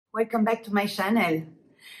Welcome back to my channel.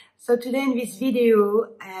 So today in this video,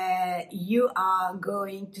 you are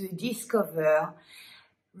going to discover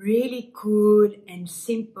really cool and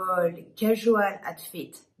simple casual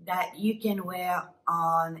outfit that you can wear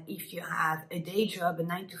on if you have a day job, a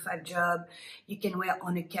 9-to-5 job. You can wear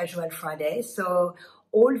on a casual Friday. So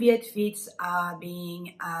all the outfits are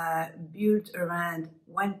being built around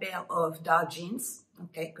one pair of dark jeans,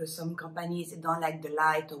 okay, because some companies don't like the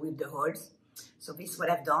light or with the holes. So this is what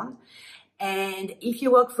I've done. And if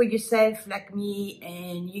you work for yourself like me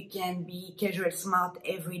and you can be casual smart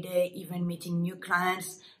every day, even meeting new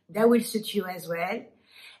clients, that will suit you as well.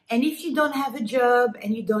 And if you don't have a job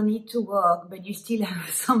and you don't need to work, but you still have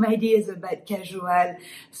some ideas about casual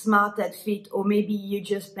smart outfit, or maybe you're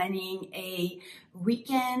just planning a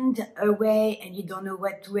weekend away and you don't know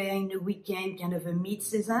what to wear in the weekend, kind of a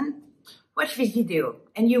mid-season, watch this video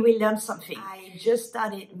and you will learn something. I just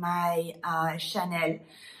started my channel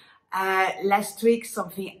last week.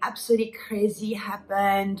 Something absolutely crazy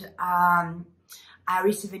happened. I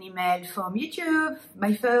received an email from YouTube,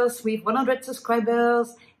 my first with 100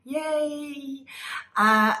 subscribers. Yay!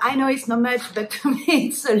 I know it's not much, but to me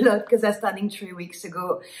it's a lot because I'm starting 3 weeks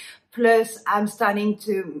ago. Plus I'm starting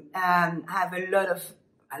to have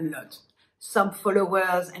some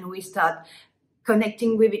followers, and we start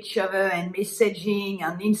connecting with each other and messaging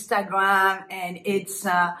on Instagram, and it's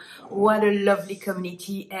what a lovely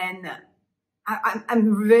community. And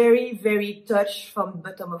I'm very, very touched from the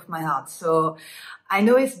bottom of my heart. So I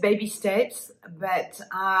know it's baby steps, but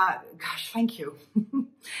gosh, thank you.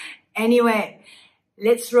 Anyway,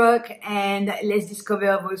 let's rock and let's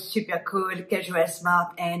discover those super cool casual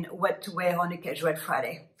smart and what to wear on a casual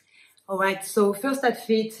Friday. All right, so first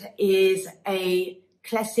outfit is a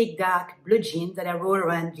classic dark blue jean that I roll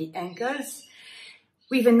around the ankles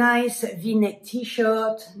with a nice V-neck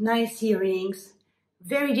t-shirt, nice earrings,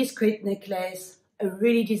 very discreet necklace, a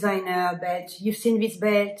really designer belt. You've seen this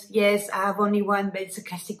belt? Yes, I have only one, but it's a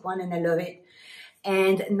classic one and I love it.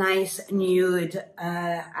 And nice nude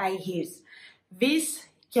high heels. This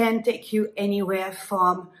can take you anywhere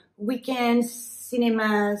from weekends,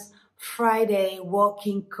 cinemas, Friday,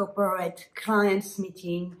 working corporate clients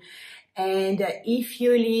meeting. And if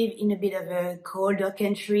you live in a bit of a colder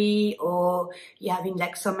country, or you're having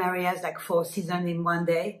like some areas like 4 seasons in one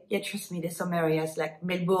day, yeah, trust me, there's some areas like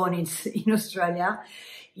Melbourne in Australia,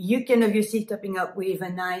 you can obviously topping up with a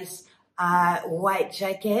nice white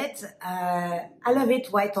jacket. I love it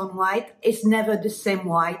white on white. It's never the same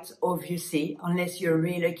white, obviously, unless you're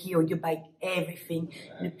really lucky or you buy everything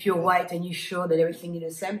in a pure white and you're sure that everything is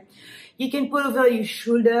the same. You can put over your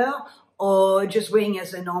shoulder, or just wearing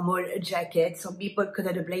as a normal jacket. Some people call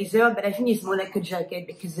it a blazer, but I think it's more like a jacket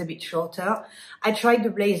because it's a bit shorter. I tried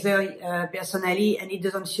the blazer personally, and it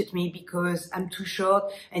doesn't suit me because I'm too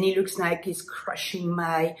short and it looks like it's crushing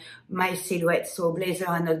my silhouette. So blazers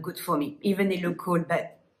are not good for me. Even they look cool,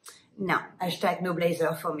 but no, hashtag no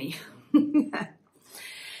blazer for me.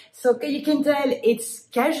 So you can tell it's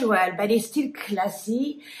casual, but it's still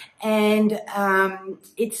classy, and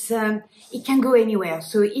it can go anywhere.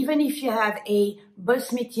 So even if you have a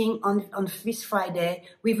boss meeting on this Friday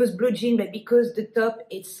with those blue jeans, but because the top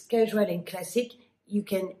it's casual and classic, you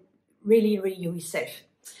can really yourself.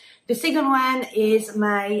 The second one is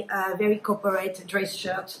my very corporate dress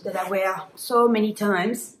shirt that I wear so many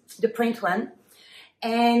times, the print one.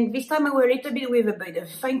 And this time I wear a little bit with a bit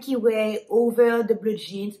of funky way over the blue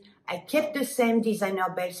jeans. I kept the same designer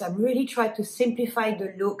belt, so I'm really trying to simplify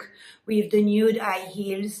the look with the nude high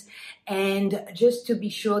heels, and just to be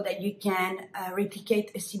sure that you can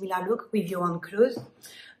replicate a similar look with your own clothes.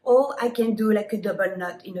 Or I can do like a double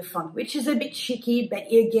knot in the front, which is a bit cheeky, but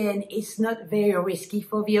again, it's not very risky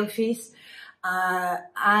for the office.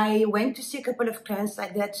 I went to see a couple of clients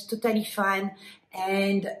like that, totally fine,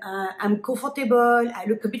 and I'm comfortable. I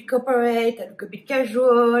look a bit corporate, I look a bit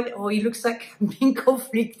casual, or it looks like I'm being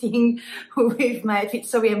conflicting with my outfit.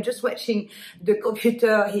 Sorry, I'm just watching the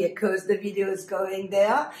computer here because the video is going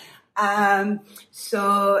there.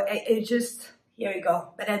 So it just, here we go,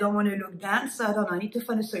 but I don't want to look down, so I don't know, I need to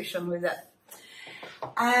find a solution with that.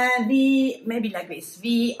 Maybe like this.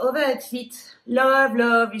 The other outfit, love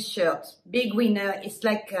this shirt. Big winner. It's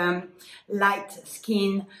like light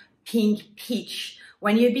skin pink peach.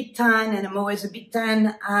 When you're a bit tan, and I'm always a bit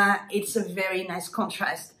tan, it's a very nice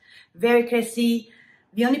contrast. Very classy.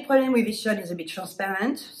 The only problem with this shirt is a bit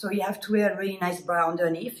transparent, so you have to wear a really nice bra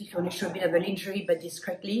underneath if you want to show a bit of a lingerie, but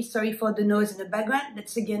discreetly. Sorry for the noise in the background.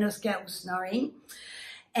 That's again Oscar who's snoring.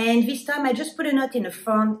 And this time I just put a knot in the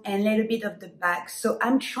front and a little bit of the back. So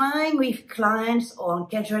I'm trying with clients or on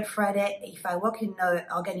Casual Friday, if I work in an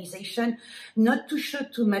organization, not to show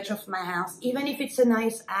too much of my house, even if it's a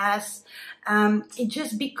nice ass. It's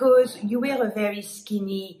just because you wear a very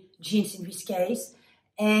skinny jeans in this case,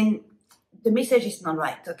 and the message is not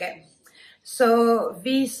right, okay? So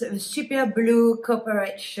this super blue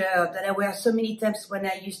corporate shirt that I wear so many times when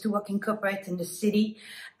I used to work in corporate in the city,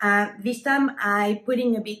 this time I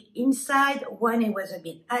putting a bit inside, when it was a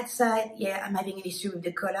bit outside. Yeah, I'm having an issue with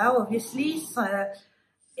the collar, obviously. So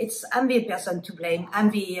I'm the person to blame. I'm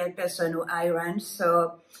the person who irons,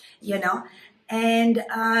 so, you know. And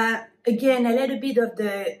again, a little bit of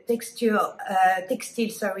the textile,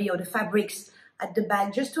 or the fabrics at the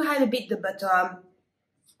back, just to hide a bit the bottom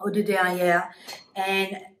or the derrière,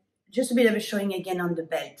 and just a bit of a showing again on the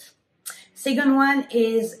belt. Second one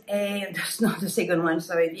is that's not the second one,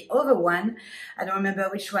 sorry, the other one, I don't remember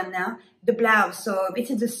which one now, the blouse. So this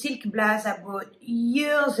is the silk blouse I bought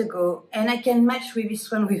years ago, and I can match with this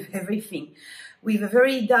one with everything. With a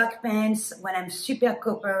very dark pants when I'm super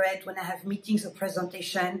corporate, when I have meetings or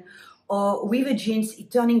presentation, or with a jeans,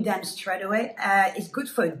 it's turning down straight away. It's good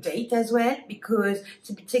for a date as well, because it's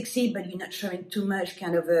a bit sexy, but you're not showing too much,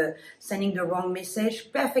 kind of sending the wrong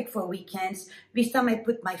message. Perfect for weekends. This time I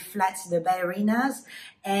put my flats, the ballerinas,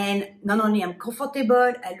 and not only I'm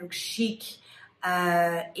comfortable, I look chic.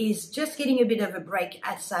 Is just getting a bit of a break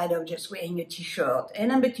outside of just wearing a t-shirt,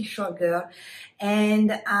 and I'm a t-shirt girl.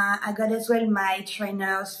 And I got as well my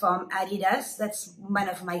trainers from Adidas. That's one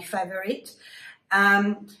of my favorite.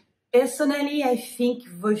 Personally, I think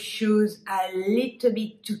those shoes are a little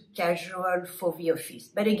bit too casual for the office.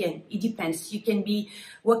 But again, it depends. You can be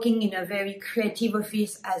working in a very creative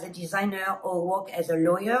office as a designer or work as a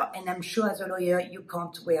lawyer. And I'm sure as a lawyer, you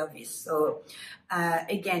can't wear this. So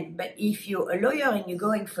again, but if you're a lawyer and you're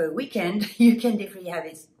going for a weekend, you can definitely have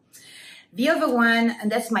it. The other one, and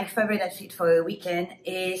that's my favorite outfit for a weekend,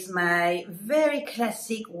 is my very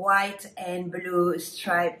classic white and blue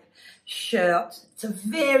striped shirt. It's a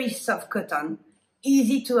very soft cotton,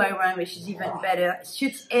 easy to iron, which is even better. It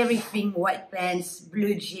suits everything, white pants,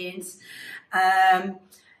 blue jeans.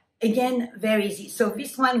 Again, very easy. So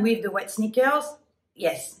this one with the white sneakers,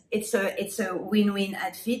 yes, it's a win-win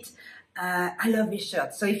outfit. I love this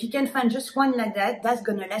shirt. So if you can find just one like that, that's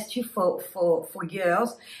gonna last you for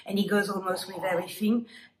years, and it goes almost with everything.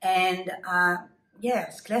 And yeah,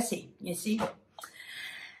 it's classy, you see.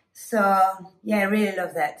 So yeah, I really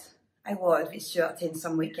love that. I wore this shirt in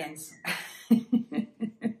some weekends.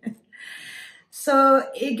 So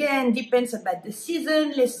again, depends about the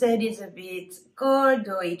season. Let's say it is a bit cold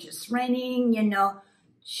or it's just raining, you know.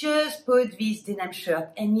 Just put this denim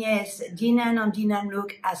shirt. And yes, denim on denim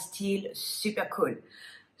look are still super cool.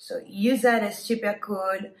 So use that as super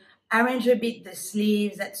cool. Arrange a bit the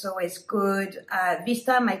sleeves, that's always good. This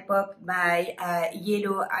time I popped my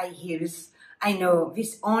yellow high heels. I know,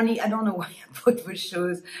 I don't know why I bought those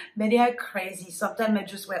shoes, but they are crazy. Sometimes I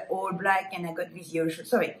just wear all black and I got these yellow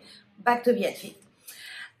shoes. Sorry, back to the outfit.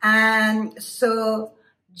 So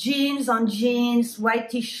jeans on jeans,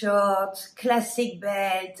 white t-shirt, classic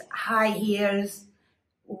belt, high heels,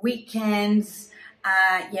 weekends.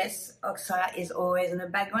 Yes, Oksara is always in the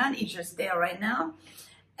background. It's just there right now.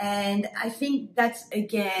 And I think that's,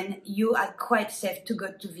 again, you are quite safe to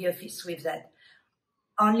go to the office with that.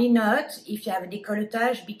 Only not if you have a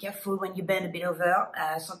décolletage. Be careful when you bend a bit over.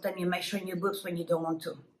 Sometimes you might show your boobs when you don't want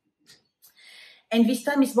to. And this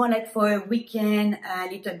time is more like for a weekend, a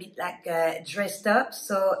little bit like dressed up.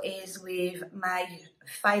 So is with my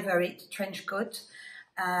favorite trench coat.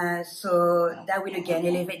 So that will again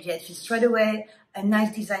elevate the outfit straight away. A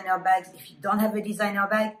nice designer bag. If you don't have a designer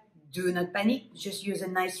bag, do not panic. Just use a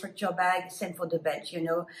nice structure bag. Same for the belt, you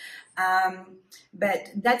know. But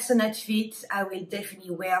that's an outfit I will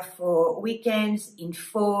definitely wear for weekends in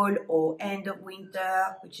fall or end of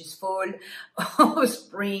winter, which is fall, or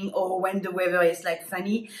spring, or when the weather is like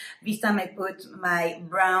funny. This time I put my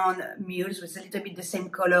brown mules with a little bit the same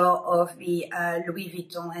color of the Louis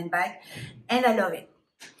Vuitton handbag, and I love it.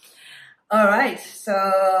 All right,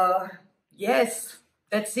 so yes,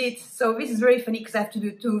 that's it. So this is very funny because I have to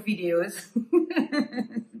do 2 videos.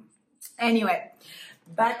 Anyway,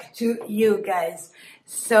 back to you guys.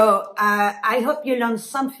 So I hope you learned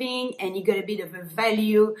something and you got a bit of a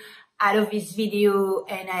value out of this video,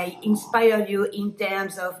 and I inspire you in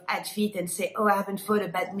terms of outfit and say, oh, I haven't thought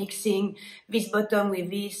about mixing this bottom with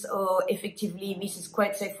this, or effectively this is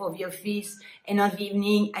quite safe for the office, and on the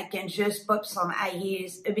evening I can just pop some high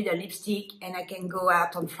heels, a bit of lipstick, and I can go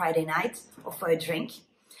out on Friday night or for a drink.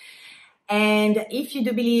 And if you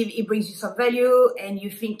do believe it brings you some value and you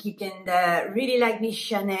think you can really like this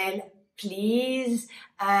channel, please,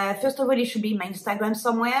 first of all, it should be my Instagram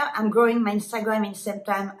somewhere. I'm growing my Instagram in the same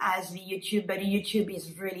time as the YouTube, but the YouTube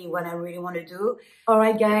is really what I really want to do. All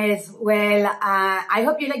right, guys. Well, I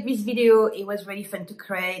hope you like this video. It was really fun to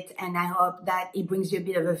create, and I hope that it brings you a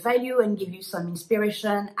bit of a value and give you some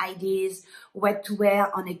inspiration, ideas, what to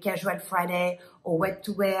wear on a casual Friday, or what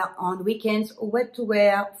to wear on weekends, or what to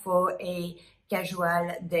wear for a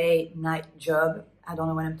casual day, night job. I don't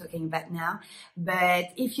know what I'm talking about now,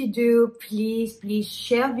 but if you do, please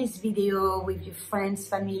share this video with your friends,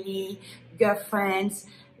 family, girlfriends.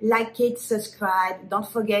 Like it, subscribe. Don't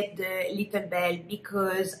forget the little bell,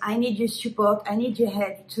 because I need your support. I need your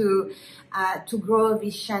help to grow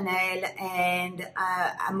this channel, and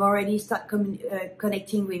I'm already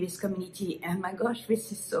connecting with this community. And my gosh,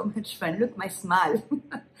 this is so much fun. Look, my smile.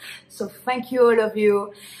 So thank you, all of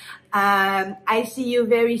you. I see you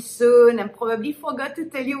very soon. I probably forgot to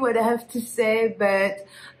tell you what I have to say, but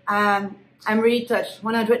I'm really touched.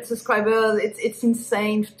 100 subscribers. It's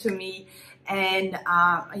insane to me. And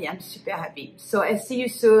yeah, I'm super happy. So I'll see you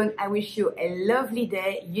soon. I wish you a lovely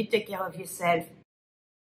day. You take care of yourself.